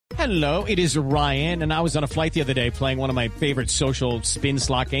Hello, it is Ryan, and I was on a flight the other day playing one of my favorite social spin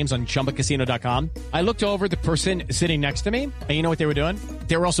slot games on ChumbaCasino.com. I looked over at the person sitting next to me, and you know what they were doing?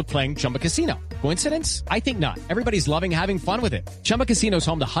 They were also playing Chumba Casino. Coincidence? I think not. Everybody's loving having fun with it. Chumba Casino is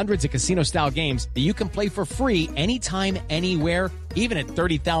home to hundreds of casino-style games that you can play for free anytime, anywhere, even at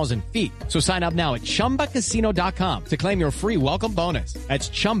 30,000 feet. So sign up now at ChumbaCasino.com to claim your free welcome bonus. That's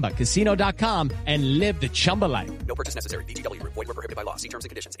ChumbaCasino.com and live the Chumba life. No purchase necessary. VGW. Void where prohibited by law. See terms and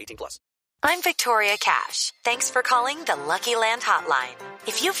conditions. 18+. I'm Victoria Cash. Thanks for calling the Lucky Land Hotline.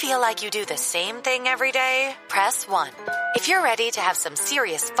 If you feel like you do the same thing every day, press 1. If you're ready to have some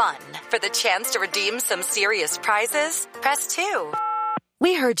serious fun for the chance to redeem some serious prizes, press 2.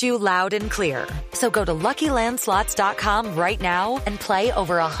 We heard you loud and clear. So go to LuckyLandSlots.com right now and play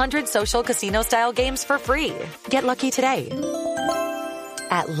over 100 social casino-style games for free. Get lucky today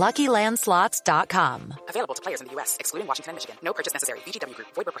at LuckyLandSlots.com. Available to players in the U.S., excluding Washington and Michigan. No purchase necessary. VGW Group.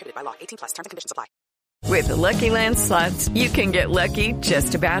 Void where prohibited by law. 18+. Terms and conditions apply. With the Lucky Land Slots, you can get lucky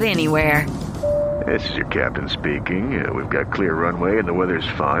just about anywhere. This is your captain speaking. We've got clear runway and the weather's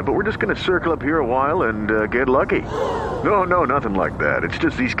fine, but we're just going to circle up here a while and get lucky. No, nothing like that. It's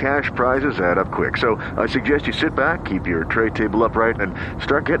just these cash prizes add up quick. So I suggest you sit back, keep your tray table upright, and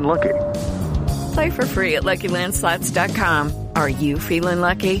start getting lucky. Play for free at LuckyLandSlots.com. Are you feeling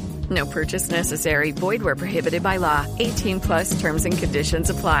lucky? No purchase necessary. Void where prohibited by law. 18+ terms and conditions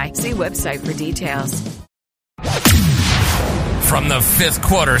apply. See website for details. From the Fifth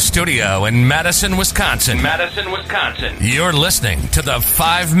Quarter Studio in Madison, Wisconsin. You're listening to the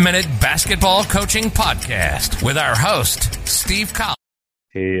 5-Minute Basketball Coaching Podcast with our host, Steve Collins.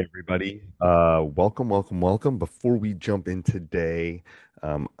 Hey, everybody. Welcome. Before we jump in today,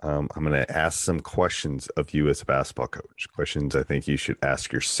 I'm going to ask some questions of you as a basketball coach. Questions I think you should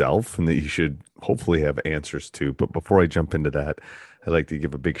ask yourself and that you should hopefully have answers to. But before I jump into that, I'd like to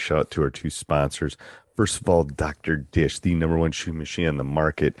give a big shout out to our two sponsors. First of all, Dr. Dish, the number one shoe machine on the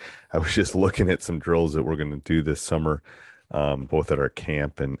market. I was just looking at some drills that we're going to do this summer, both at our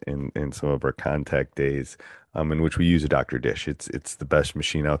camp and some of our contact days, in which we use a Dr. Dish. It's the best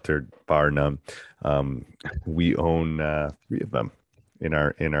machine out there, bar none. We own 3 of them in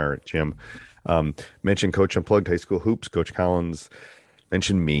our gym. Mention Coach Unplugged High School Hoops, Coach Collins.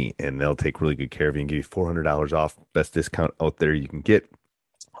 Mention me, and they'll take really good care of you and give you $400 off. Best discount out there you can get.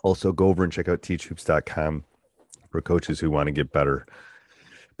 Also, go over and check out teachhoops.com for coaches who want to get better.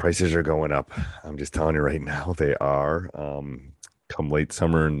 Prices are going up. I'm just telling you right now, they are. Come late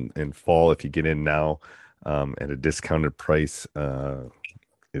summer and fall, if you get in now at a discounted price,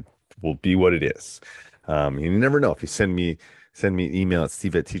 it will be what it is. You never know. If you send me an email at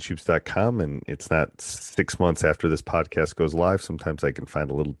steve@teachhoops.com, and it's not 6 months after this podcast goes live, sometimes I can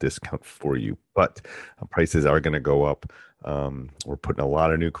find a little discount for you. But prices are going to go up. We're putting a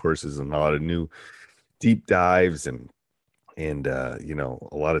lot of new courses and a lot of new deep dives and a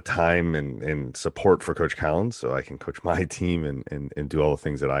lot of time and support for Coach Collins, so I can coach my team and do all the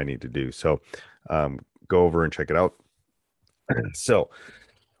things that I need to do. So go over and check it out. So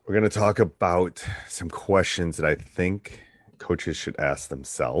we're going to talk about some questions that I think coaches should ask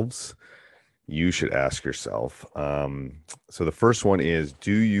themselves. You should ask yourself. So the first one is,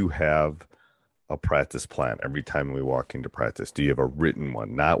 do you have a practice plan every time we walk into practice? Do you have a written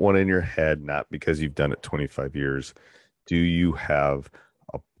one? Not one in your head, not because you've done it 25 years. Do you have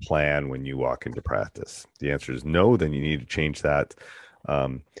a plan when you walk into practice? The answer is no, then you need to change that.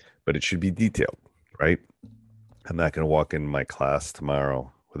 But it should be detailed, right? I'm not going to walk into my class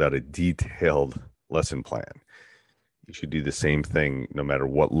tomorrow without a detailed lesson plan. You should do the same thing no matter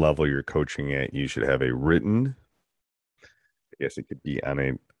what level you're coaching at. You should have a written, I guess it could be on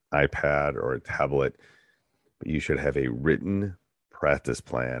an iPad or a tablet, but you should have a written practice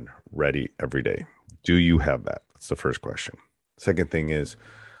plan ready every day. Do you have that? That's the first question. Second thing is,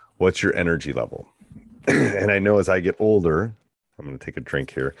 what's your energy level? And I know as I get older, I'm going to take a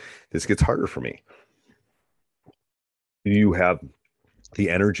drink here, this gets harder for me. Do you have the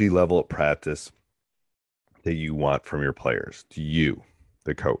energy level at practice that you want from your players? Do you,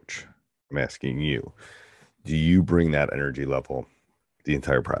 the coach, I'm asking you, do you bring that energy level the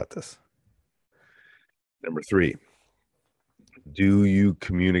entire practice? Number 3, do you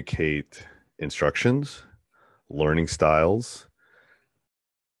communicate instructions, learning styles,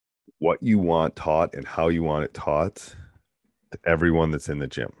 what you want taught and how you want it taught to everyone that's in the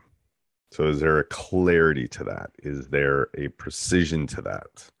gym? So is there a clarity to that? Is there a precision to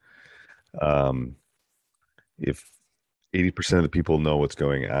that? If 80% of the people know what's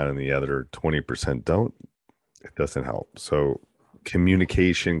going on and the other 20% don't, it doesn't help. So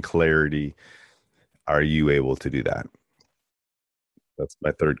communication, clarity, are you able to do that? That's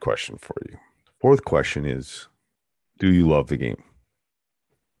my third question for you. Fourth question is, do you love the game?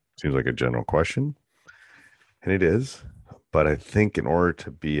 Seems like a general question, and it is. But I think in order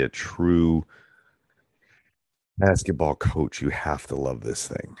to be a true basketball coach, you have to love this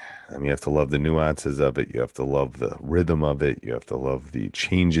thing. I mean, you have to love the nuances of it. You have to love the rhythm of it. You have to love the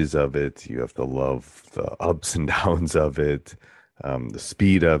changes of it. You have to love the ups and downs of it, the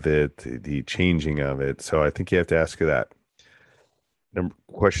speed of it, the changing of it. So I think you have to ask you that.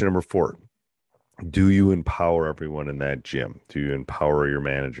 Question number 4. Do you empower everyone in that gym? Do you empower your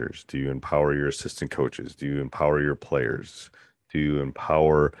managers? Do you empower your assistant coaches? Do you empower your players? Do you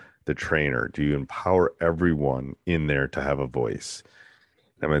empower the trainer? Do you empower everyone in there to have a voice?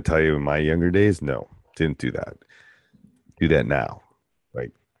 I'm going to tell you, in my younger days, no, didn't do that. Do that now.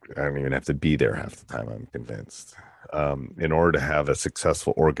 Like, I don't even have to be there half the time, I'm convinced. In order to have a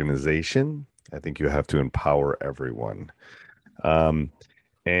successful organization, I think you have to empower everyone.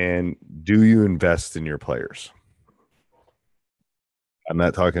 And do you invest in your players? I'm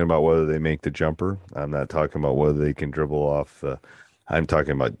not talking about whether they make the jumper. I'm not talking about whether they can dribble off the. I'm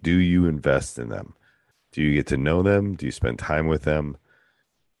talking about, do you invest in them? Do you get to know them? Do you spend time with them?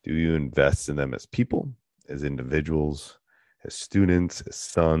 Do you invest in them as people, as individuals, as students, as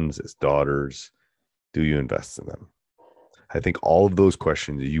sons, as daughters? Do you invest in them? I think all of those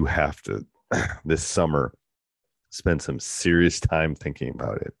questions you have to, this summer, spend some serious time thinking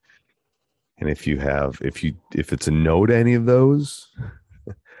about it. And if it's a no to any of those,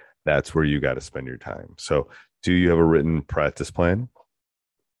 that's where you got to spend your time. So do you have a written practice plan?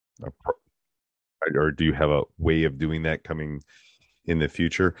 Or do you have a way of doing that coming in the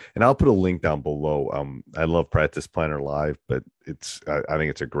future? And I'll put a link down below. I love Practice Planner Live, but I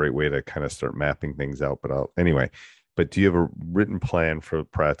think it's a great way to kind of start mapping things out. But do you have a written plan for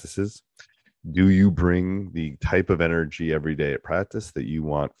practices? Do you bring the type of energy every day at practice that you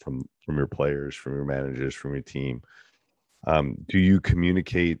want from your players, from your managers, from your team? Do you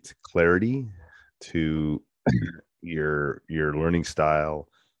communicate clarity to your learning style,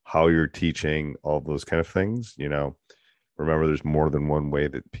 how you're teaching, all those kind of things? Remember, there's more than one way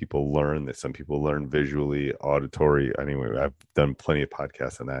that people learn. That some people learn visually, auditory. Anyway, I've done plenty of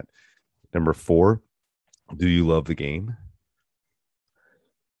podcasts on that. Number 4, do you love the game?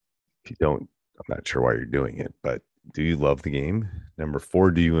 If you don't, I'm not sure why you're doing it, but do you love the game? Number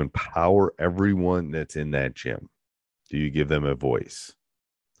 4, do you empower everyone that's in that gym? Do you give them a voice?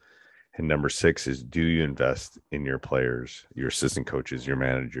 And number 6 is, do you invest in your players, your assistant coaches, your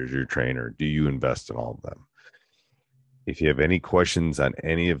managers, your trainer? Do you invest in all of them? If you have any questions on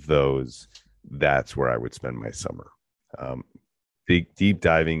any of those, that's where I would spend my summer. Deep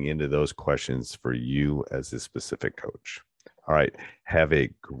diving into those questions for you as a specific coach. All right. Have a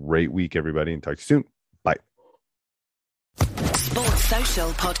great week, everybody, and talk to you soon. Bye. Sports Social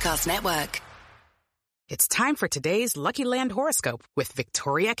Podcast Network. It's time for today's Lucky Land horoscope with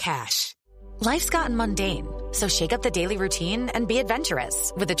Victoria Cash. Life's gotten mundane, so shake up the daily routine and be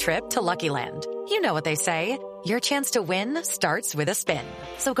adventurous with a trip to Lucky Land. You know what they say. Your chance to win starts with a spin.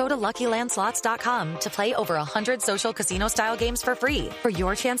 So go to LuckyLandSlots.com to play over 100 social casino-style games for free for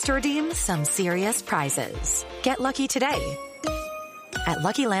your chance to redeem some serious prizes. Get lucky today at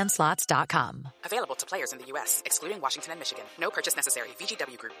LuckyLandSlots.com. Available to players in the U.S., excluding Washington and Michigan. No purchase necessary.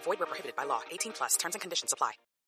 VGW Group. Void where prohibited by law. 18+. Terms and conditions apply.